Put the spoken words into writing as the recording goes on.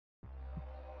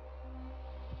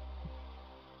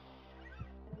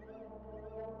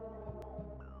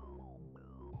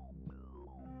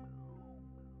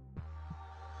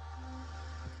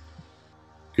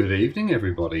Good evening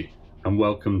everybody, and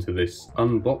welcome to this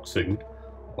unboxing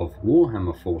of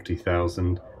Warhammer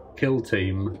 40,000 Kill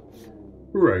Team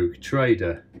Rogue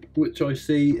Trader, which I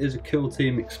see is a Kill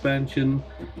Team expansion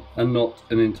and not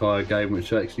an entire game,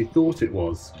 which I actually thought it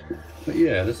was. But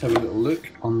yeah, let's have a little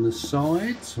look on the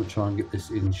sides. I'll try and get this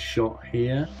in shot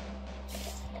here.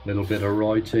 A little bit of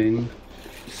writing,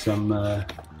 some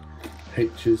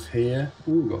pictures here.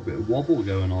 Ooh, got a bit of wobble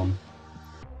going on.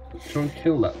 Let's try and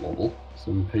kill that wobble.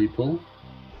 Some people.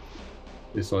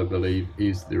 This, I believe,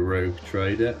 is the Rogue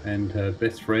Trader and her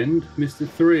best friend, Mr.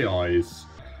 Three Eyes.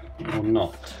 Or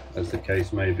not, as the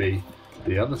case may be.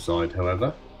 The other side,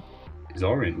 however, is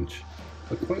orange.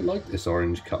 I quite like this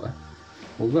orange colour.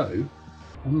 Although,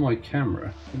 on my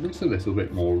camera, it looks a little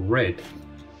bit more red.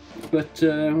 But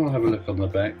we'll have a look on the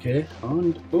back here.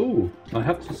 And, oh, I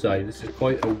have to say, this is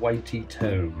quite a weighty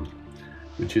tome,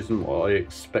 which isn't what I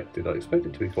expected. I expected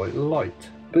it to be quite light.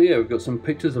 But yeah, we've got some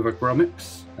pictures of a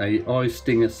Grummix, a eye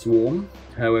stinger swarm.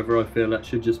 However, I feel that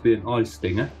should just be an eye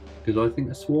stinger, because I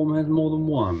think a swarm has more than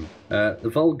one. The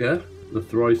Vulgar, the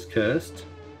thrice cursed.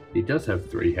 He does have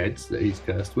 3 heads that he's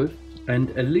cursed with.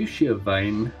 And Lucia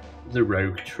Vane, the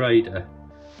Rogue Trader,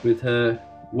 with her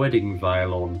wedding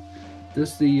veil on.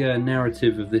 Does the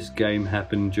narrative of this game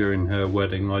happen during her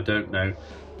wedding? I don't know.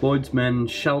 Voidsman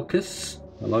Shalkus,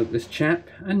 I like this chap,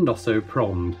 and Nosso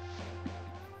Prond.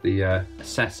 The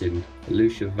assassin,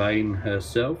 Lucia Vane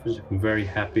herself, is looking very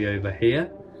happy over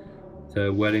here. It's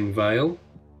her wedding veil.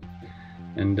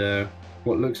 And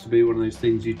what looks to be one of those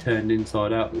things you turned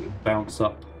inside out that would bounce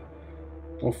up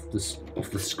off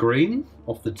the screen,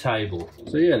 off the table.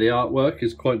 So yeah, the artwork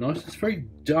is quite nice. It's a very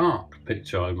dark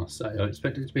picture, I must say. I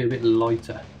expected it to be a bit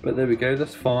lighter. But there we go,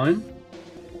 that's fine.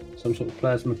 Some sort of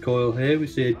plasma coil here. We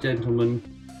see a gentleman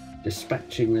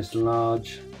dispatching this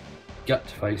large,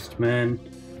 gut-faced man.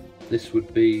 This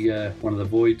would be one of the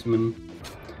Voidsmen,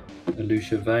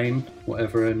 Lucia Vane,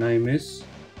 whatever her name is,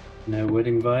 in her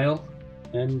wedding veil,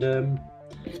 and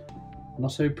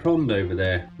Nosso Prond over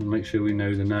there. We'll make sure we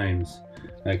know the names.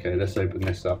 Okay, let's open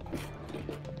this up.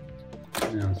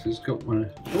 Now, this has got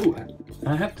one. Oh,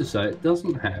 I have to say, it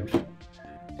doesn't have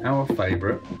our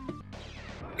favourite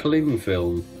cling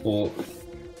film, or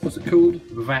what's it called?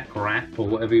 Vac wrap, or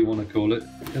whatever you want to call it.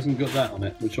 It hasn't got that on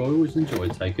it, which I always enjoy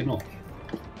taking off.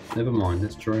 Never mind,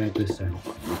 let's drag this out.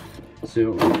 See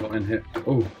what we've got in here.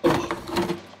 Oh,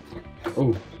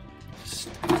 oh, it's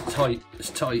tight, it's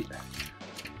tight.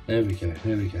 There we go,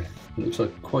 there we go. It looks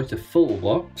like quite a full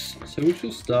box. So we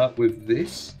shall start with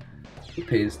this.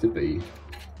 Appears to be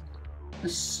a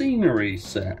scenery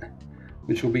set,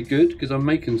 which will be good because I'm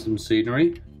making some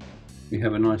scenery. We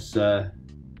have a nice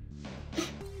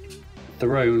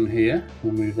throne here.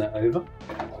 We'll move that over.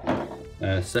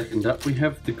 Second up, we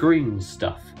have the green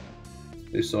stuff.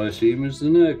 This, I assume, is the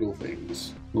Nurgle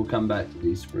things. We'll come back to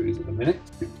these sprues in a minute.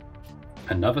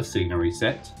 Another scenery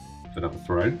set for another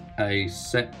throne. A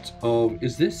set of,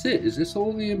 is this it? Is this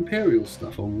all the Imperial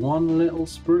stuff on one little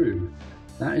sprue?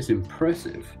 That is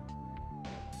impressive.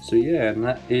 So yeah, and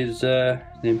that is the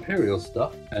Imperial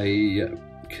stuff. A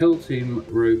Kill Team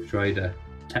Rogue Trader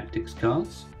tactics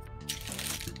cards.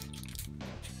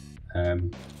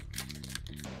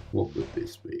 What would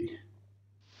this be?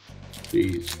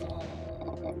 These are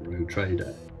Rogue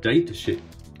Trader data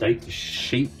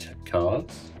sheet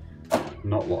cards.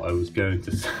 Not what I was going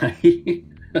to say.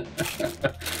 a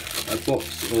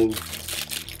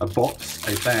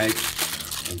bag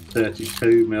of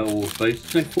 32mm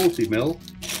bases, no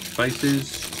 40mm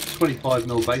bases,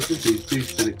 25mm bases. These do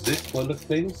still exist by the look of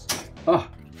things. Ah,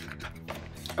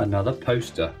 another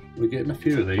poster. We're getting a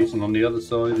few of these, and on the other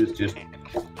side is just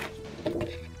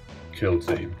Kill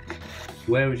Team.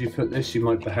 Where would you put this? You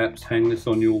might perhaps hang this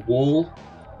on your wall,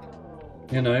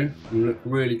 you know, and look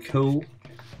really cool.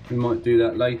 We might do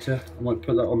that later. I might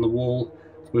put that on the wall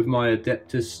with my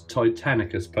Adeptus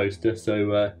Titanicus poster,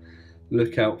 so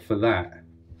look out for that.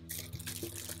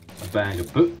 A bag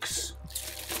of books,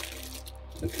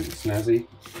 looking snazzy.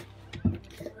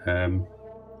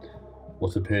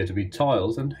 What appear to be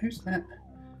tiles, and who's that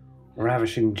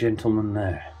ravishing gentleman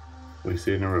there? We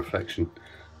see in a reflection.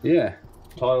 Yeah,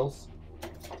 tiles.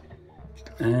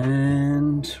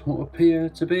 And what appear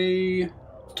to be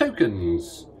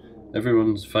tokens,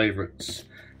 everyone's favourites,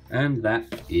 and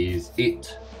that is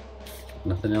it.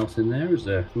 Nothing else in there, is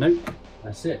there? Nope,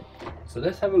 that's it. So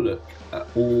let's have a look at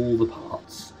all the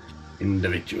parts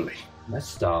individually. Let's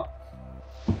start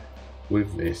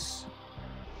with this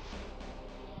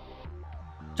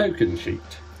token sheet.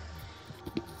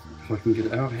 If I can get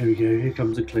it out, here we go, here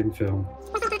comes a cling film.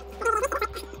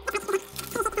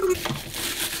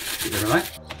 Get rid of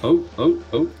that. Oh, oh,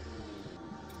 oh.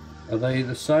 Are they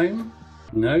the same?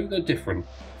 No, they're different.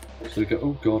 So we go,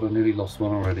 oh god, I nearly lost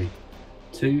one already.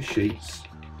 2 sheets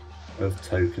of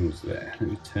tokens there. Let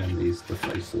me turn these to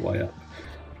face the way up.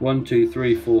 1, 2,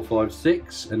 3, 4, 5,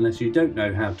 6. Unless you don't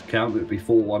know how to count, it would be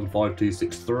 4, 1, 5, 2,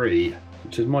 6, 3,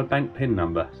 which is my bank pin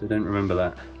number, so don't remember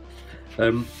that.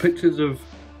 Pictures of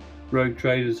rogue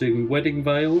traders in wedding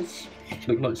veils.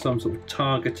 Look like some sort of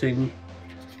targeting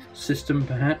system,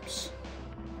 perhaps.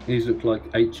 These look like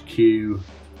HQ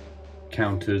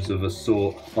counters of a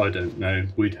sort. I don't know.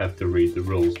 We'd have to read the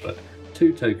rules, but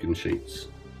 2 token sheets.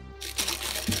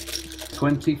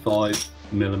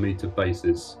 25mm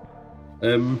bases.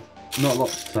 Not a lot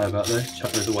to say about those.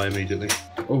 Chuck those away immediately.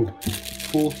 Oh,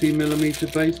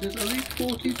 40mm bases. Are these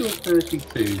 40s or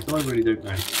 32s? I really don't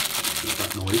know. What's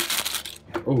that noise?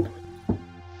 Oh,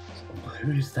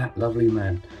 who is that lovely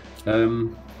man?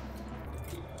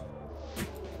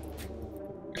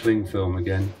 Cling film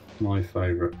again. My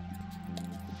favourite.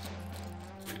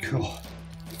 God,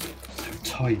 so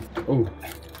tight. Oh,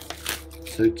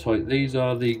 so tight. These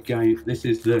are the game. This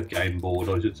is the game board,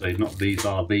 I should say. Not these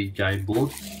are the game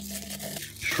board.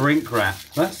 Shrink wrap.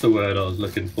 That's the word I was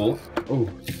looking for. Oh,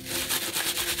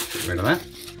 get rid of that.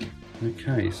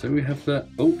 Okay, so we have that.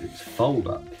 Oh, it's fold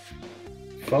up.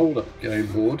 Fold up game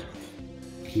board.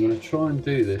 I'm going to try and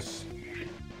do this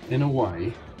in a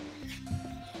way.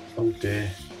 Oh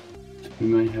dear, we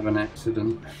may have an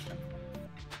accident.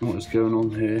 What is going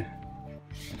on here?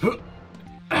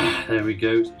 There we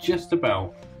go. It's just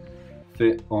about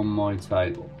fit on my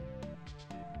table.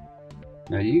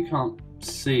 Now you can't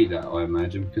see that, I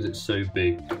imagine, because it's so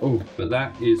big. Oh, but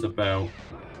that is about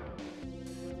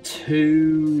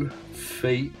 2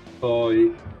 feet by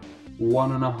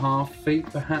 1.5 feet,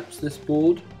 perhaps. This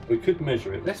board. We could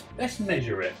measure it. Let's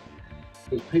measure it.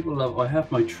 Because people love. I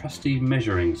have my trusty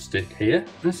measuring stick here.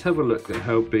 Let's have a look at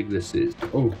how big this is.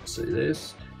 Oh, see,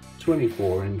 there's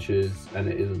 24 inches, and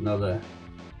it is another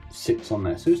 6 on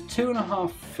there. So it's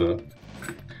 2.5 foot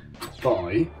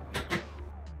by.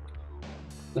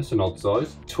 That's an odd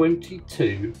size.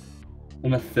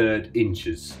 22.33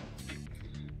 inches.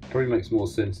 Probably makes more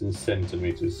sense in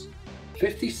centimeters.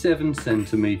 57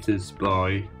 centimeters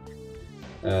by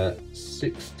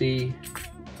 60,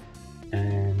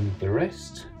 and the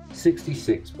rest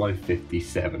 66 by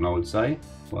 57, I would say.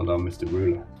 Well done, Mr.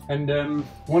 Ruler. And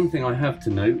one thing I have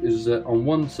to note is that on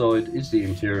one side is the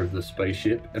interior of the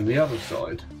spaceship, and the other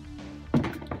side,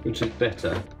 which is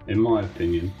better in my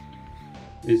opinion,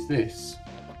 is this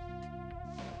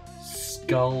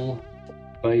skull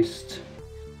based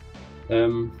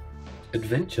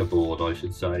adventure board, I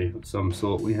should say, of some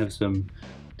sort. We have some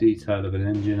detail of an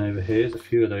engine over here. There's a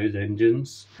few of those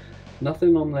engines.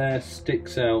 Nothing on there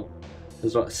sticks out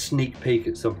as like a sneak peek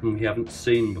at something we haven't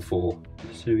seen before.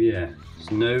 So yeah,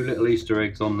 there's no little Easter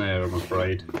eggs on there, I'm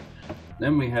afraid.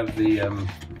 Then we have the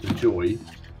Joy,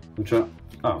 which I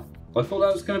thought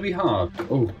that was going to be hard.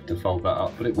 Oh, to fold that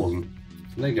up, but it wasn't.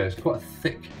 So there you go. It's quite a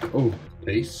thick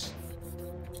piece.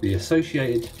 The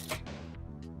associated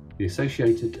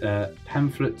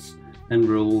pamphlets and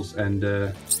rules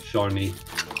and shiny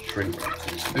shrink wrap.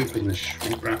 Let's open the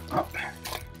shrink wrap up.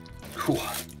 Cool.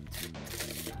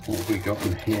 What have we got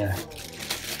in here?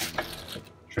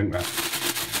 Shrink wrap.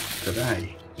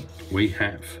 Today we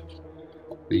have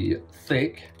the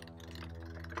thick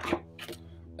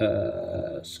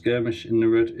skirmish in the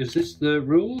red. Is this the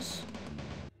rules?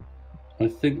 I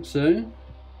think so.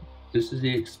 This is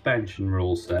the expansion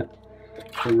rule set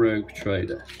for Rogue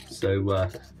Trader. So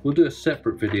we'll do a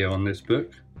separate video on this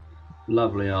book.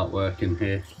 Lovely artwork in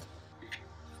here.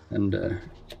 And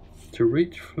To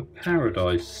Reach for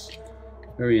Paradise.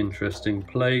 Very interesting.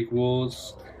 Plague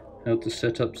Wars. How to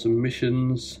set up some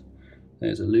missions.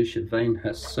 There's Elusia Vane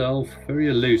herself. Very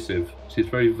elusive. She's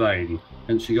very vain.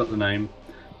 And she got the name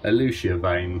Elusia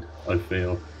Vane, I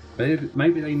feel.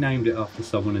 Maybe they named it after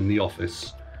someone in the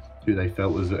office who they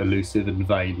felt was elusive and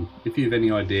vain. If you have any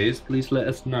ideas, please let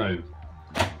us know.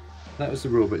 That was the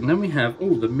rule book. And then we have,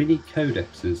 the mini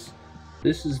codexes.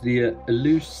 This is the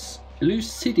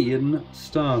Elucidian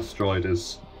Star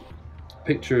Striders.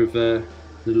 Picture of the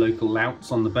local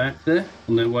louts on the back there,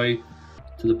 on their way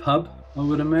to the pub, I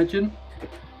would imagine.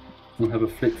 We'll have a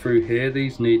flick through here.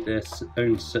 These need their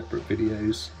own separate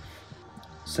videos.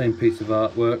 Same piece of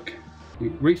artwork.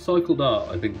 Recycled art,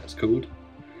 I think that's called.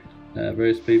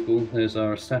 Various people. There's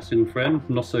our assassin friend,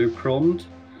 not so prompt,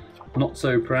 not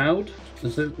so proud,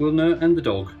 as it will know, and the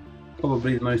dog.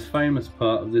 Probably the most famous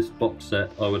part of this box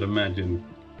set, I would imagine.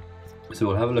 So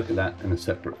we'll have a look at that in a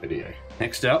separate video.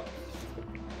 Next up,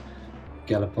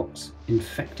 Gallipop's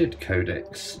Infected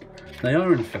Codex. They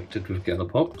are infected with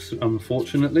Gallowpox,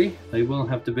 unfortunately. They will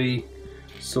have to be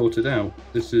sorted out.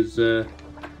 This is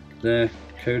their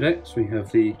codex. We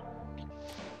have the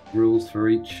rules for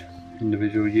each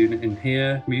individual unit in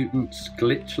here. Mutants,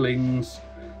 glitchlings,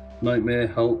 nightmare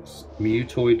hulks,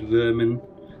 mutoid vermin,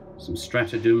 some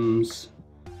stratagems,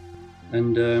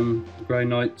 and grey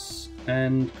knights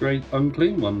and grey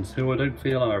unclean ones, who I don't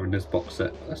feel are in this box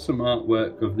set. There's some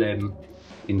artwork of them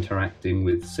interacting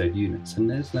with said units, and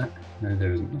there's that. No,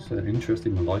 there isn't. That's an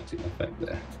interesting lighting effect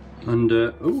there. And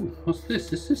oh, what's this?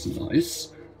 This is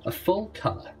nice. A full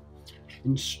colour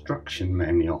instruction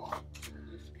manual.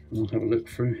 We'll have a look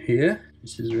through here.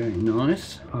 This is very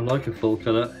nice. I like a full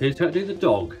colour. Here's how to do the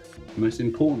dog. The most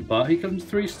important part. He comes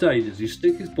 3 stages. You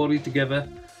stick his body together,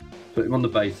 put him on the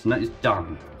base, and that is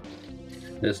done.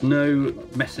 There's no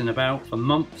messing about for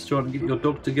months trying to get your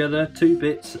dog together. 2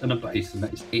 bits and a base, and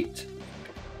that is it.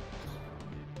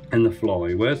 And the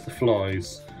fly. Where's the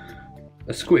flies?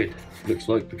 A squid. Looks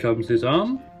like becomes his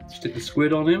arm. Stick the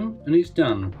squid on him, and he's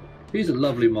done. These are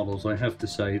lovely models, I have to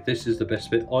say. This is the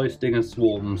best bit. Eye stinger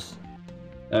swarms.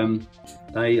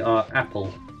 They are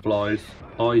apple flies.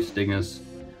 Eye stingers.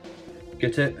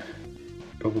 Get it?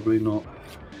 Probably not.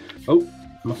 Oh,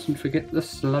 mustn't forget the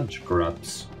sludge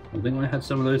grubs. I think I had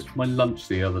some of those for my lunch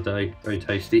the other day. Very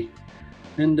tasty.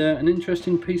 And an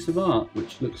interesting piece of art,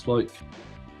 which looks like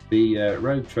the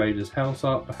Rogue Trader's house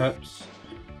art, perhaps.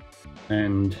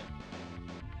 And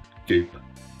goop.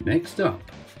 Next up,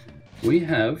 we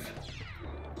have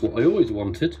what I always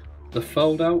wanted, the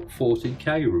fold-out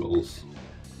 40k rules.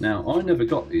 Now, I never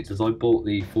got these as I bought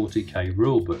the 40k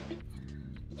rulebook,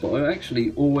 but I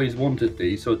actually always wanted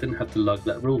these so I didn't have to lug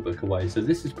that rulebook away, so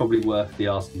this is probably worth the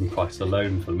asking price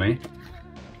alone for me.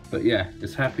 But yeah,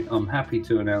 I'm happy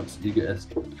to announce that you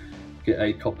get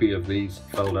a copy of these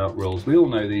fold-out rules. We all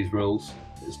know these rules.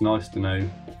 It's nice to know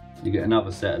you get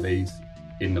another set of these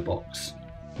in the box.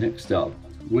 Next up,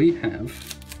 we have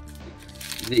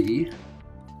the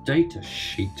data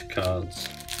sheet cards.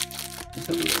 Let's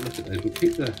have a little look at those. We'll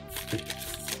keep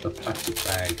the plastic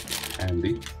bag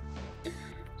handy.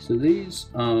 So these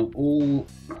are all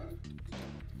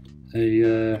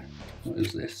a what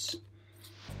is this?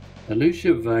 A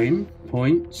Lucia vein,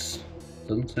 points.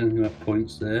 Doesn't say anything about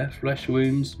points there. Flesh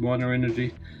wounds, minor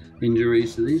injuries.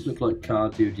 So these look like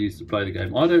cards you'd use to play the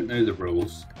game. I don't know the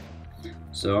rules,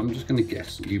 so I'm just going to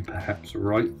guess that you perhaps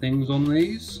write things on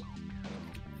these.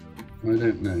 I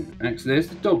don't know. Actually, there's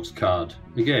the dog's card.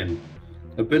 Again,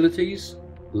 abilities,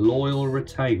 loyal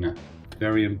retainer.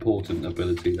 Very important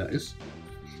ability, that is.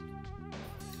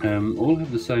 All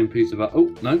have the same piece of art.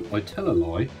 Oh, no, I tell a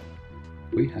lie.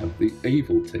 We have the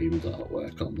evil team's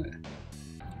artwork on there.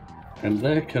 And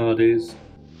their card is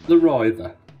the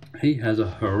Writher. He has a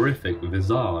horrific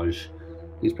visage.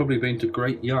 He's probably been to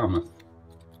Great Yarmouth.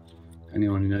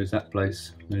 Anyone who knows that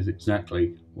place knows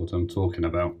exactly what I'm talking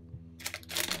about.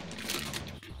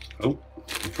 Oh,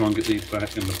 I'll try and get these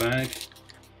back in the bag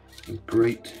with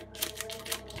great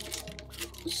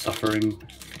suffering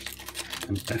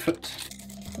and effort.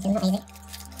 There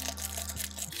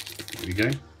we go.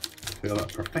 I feel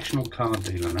like a professional card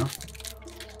dealer now.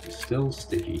 It's still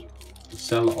sticky.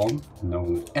 Sell it on, no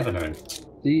one will ever know.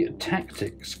 The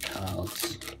tactics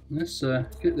cards. Let's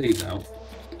get these out.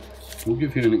 We'll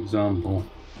give you an example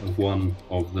of one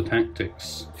of the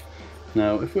tactics.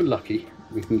 Now, if we're lucky,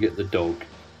 we can get the dog.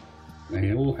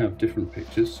 They all have different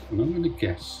pictures, and I'm going to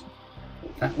guess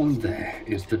that that one there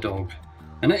is the dog.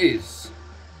 And it is.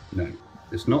 No,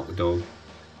 it's not the dog.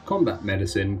 Combat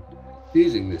medicine,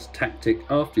 using this tactic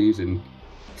after using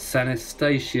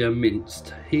Sanastasia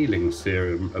Minced Healing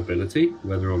Serum ability.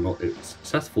 Whether or not it's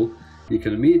successful, you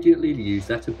can immediately use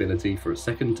that ability for a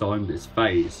second time this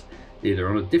phase, either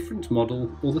on a different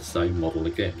model or the same model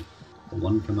again. For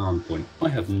 1 command point. I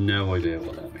have no idea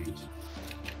what that means.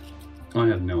 I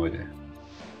have no idea.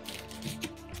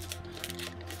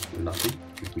 We're lucky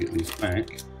we can get these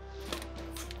back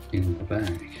in the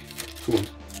bag. Go on.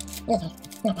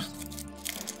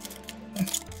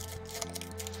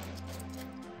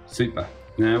 Super.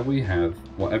 Now we have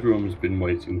what everyone's been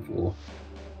waiting for.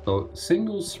 The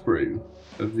single sprue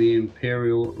of the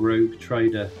Imperial Rogue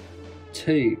Trader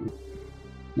team.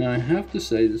 Now I have to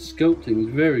say the sculpting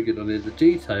is very good on it. The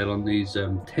detail on these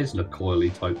Tesla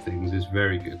coily type things is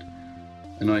very good.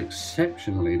 And I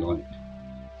exceptionally like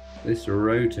this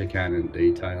rotocannon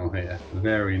detail here.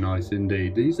 Very nice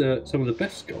indeed. These are some of the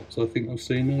best sculpts I think I've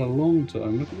seen in a long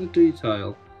time. Look at the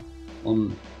detail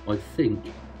on, I think,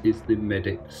 is the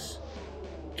medic's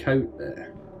coat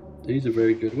there. These are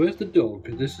very good. Where's the dog?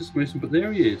 This is missing, but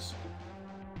there he is.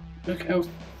 Look how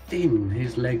thin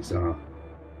his legs are.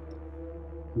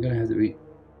 I'm going to have to be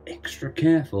extra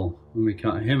careful when we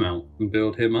cut him out and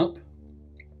build him up.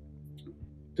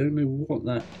 Don't know what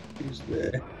that is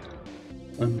there.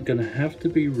 I'm going to have to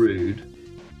be rude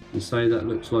and say that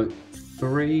looks like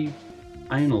 3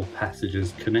 anal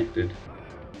passages connected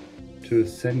to a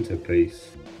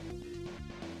centerpiece.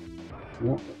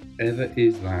 Whatever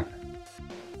is that?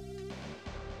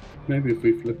 Maybe if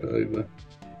we flip it over.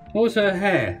 Oh, it's her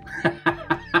hair!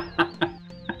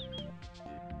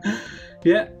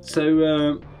 Yeah,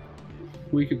 so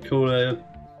we could call her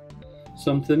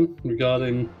something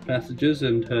regarding passages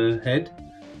and her head,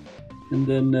 and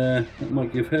then that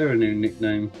might give her a new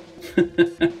nickname.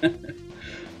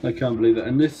 I can't believe it.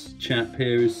 And this chap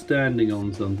here is standing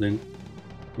on something.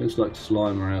 Looks like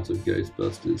Slimer out of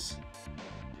Ghostbusters.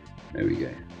 There we go.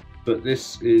 But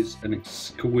this is an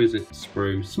exquisite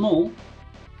sprue. Small,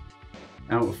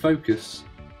 out of focus,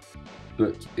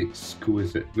 but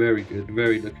exquisite. Very good.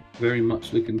 Very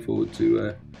much looking forward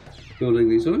to building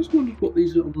these. I just wondered what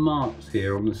these little marks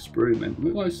here on the sprue meant.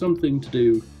 Look like something to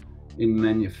do in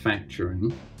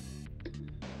manufacturing.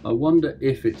 I wonder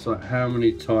if it's like how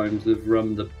many times they've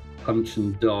run the punch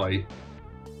and die.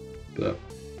 But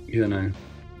you know,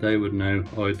 they would know.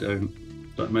 I don't.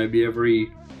 Like maybe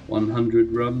every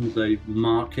 100 runs they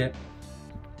mark it.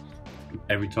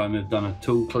 Every time they've done a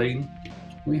tool clean.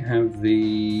 We have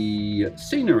the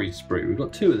scenery sprue. We've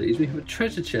got 2 of these. We have a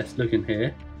treasure chest looking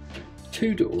here.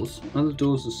 2 doors. Other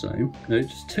doors the same. No,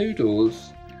 just 2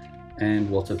 doors and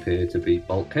what appear to be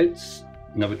bulkheads.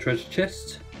 Another treasure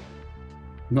chest.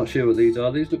 Not sure what these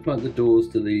are. These look like the doors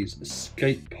to these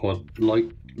escape pod like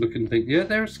looking things. Yeah,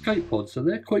 they're escape pods, so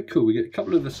they're quite cool. We get a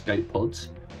couple of escape pods.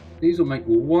 These will make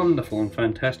wonderful and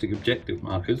fantastic objective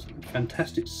markers.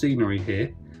 Fantastic scenery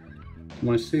here.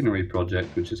 My scenery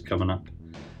project, which is coming up.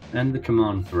 And the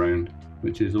command throne,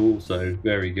 which is also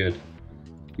very good.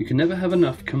 You can never have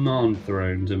enough command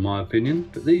thrones in my opinion,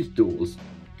 but these doors,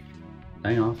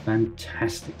 they are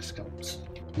fantastic sculpts.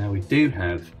 Now we do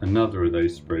have another of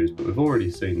those sprues, but we've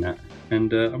already seen that.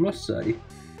 And I must say,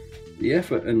 the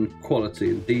effort and quality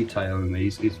and detail in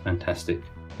these is fantastic.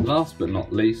 Last but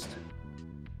not least,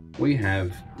 we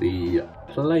have the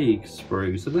plague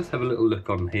sprue. So let's have a little look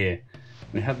on here.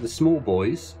 We have the small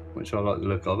boys, which I like the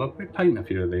look of. I'll paint a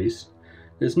few of these.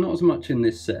 There's not as much in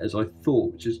this set as I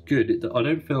thought, which is good. I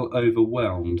don't feel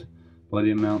overwhelmed by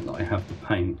the amount that I have to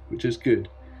paint, which is good.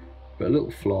 But a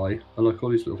little fly, I like all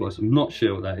these little flies. I'm not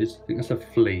sure what that is. I think that's a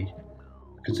flea.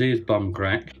 I can see his bum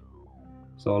crack,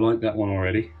 so I like that one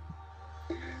already.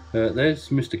 There's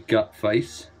Mr.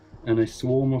 Gutface and a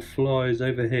swarm of flies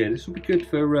over here. This will be good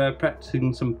for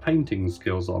practicing some painting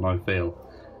skills on, I feel.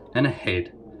 And a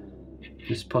head.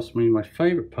 This is possibly my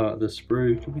favourite part of the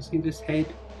sprue. Can we see this head?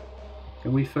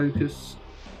 Can we focus?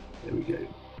 There we go.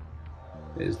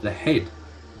 There's the head.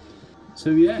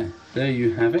 So yeah, there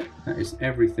you have it. That is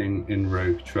everything in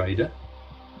Rogue Trader.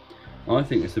 I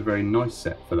think it's a very nice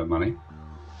set for the money.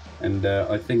 And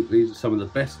I think these are some of the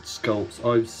best sculpts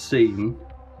I've seen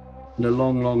in a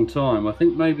long time. I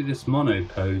think maybe this mono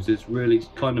pose is really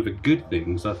kind of a good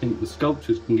thing. So I think the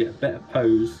sculptures can get a better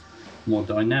pose, more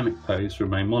dynamic pose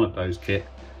from a mono pose kit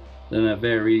than a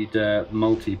varied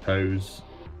multi-pose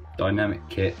dynamic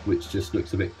kit, which just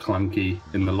looks a bit clunky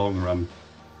in the long run.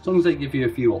 As long as they give you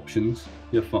a few options,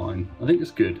 you're fine. I think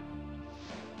it's good.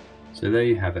 So there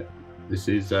you have it. This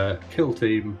is Kill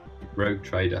Team Rogue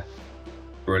Trader.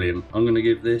 Brilliant. I'm going to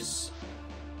give this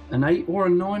an 8 or a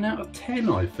 9 out of 10,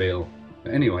 I feel.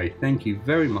 But anyway, thank you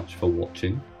very much for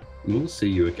watching, and we'll see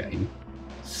you again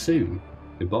soon.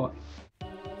 Goodbye.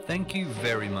 Thank you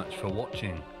very much for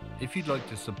watching. If you'd like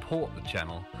to support the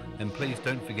channel, then please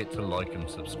don't forget to like and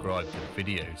subscribe to the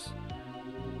videos.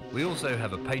 We also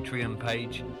have a Patreon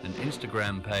page, an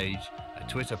Instagram page, a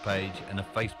Twitter page and a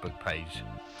Facebook page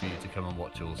for you to come and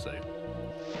watch also.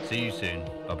 See you soon.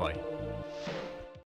 Bye bye.